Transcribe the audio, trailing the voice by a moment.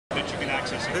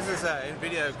accessing? This is an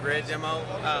Nvidia grid demo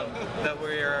that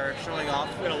we are showing off.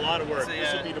 It's been a lot of work.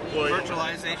 This will be deployed.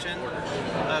 Virtualization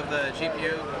of the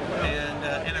GPU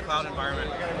and in a cloud environment.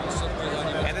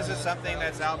 And this is something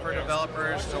that's out for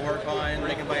developers to work on.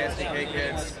 They can buy SDK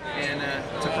kits and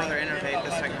to further innovate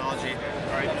this technology.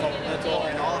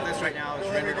 And all of this right now is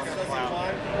rendered on the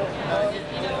cloud.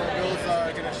 Bill's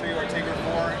going to show you our Tegra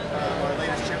 4, our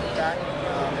latest chip with that,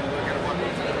 and we're going to walk you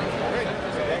through it. Great.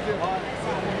 Thank you.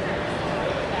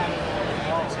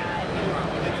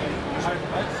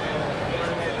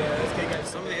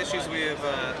 Some of the issues we've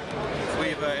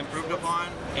improved upon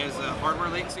is hardware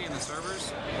latency in the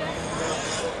servers.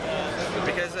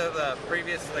 Because of the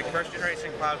previous, first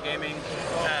generation cloud gaming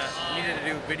needed to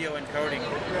do video encoding,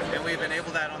 and we've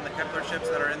enabled that on the Kepler chips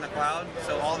that are in the cloud.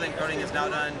 So all the encoding is now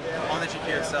done on the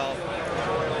GPU itself,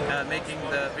 making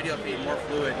the video feed more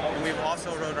fluid. And we've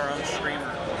also wrote our own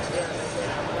streamer.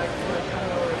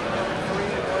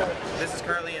 This is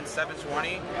currently in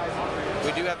 720.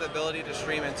 We do have the ability to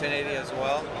stream in 1080 as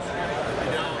well.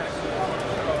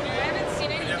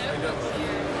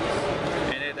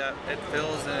 It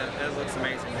feels and it looks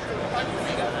amazing.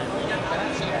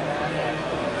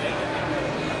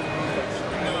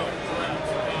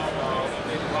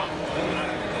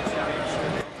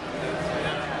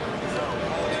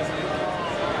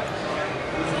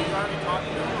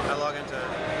 I log into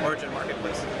Origin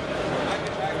Marketplace.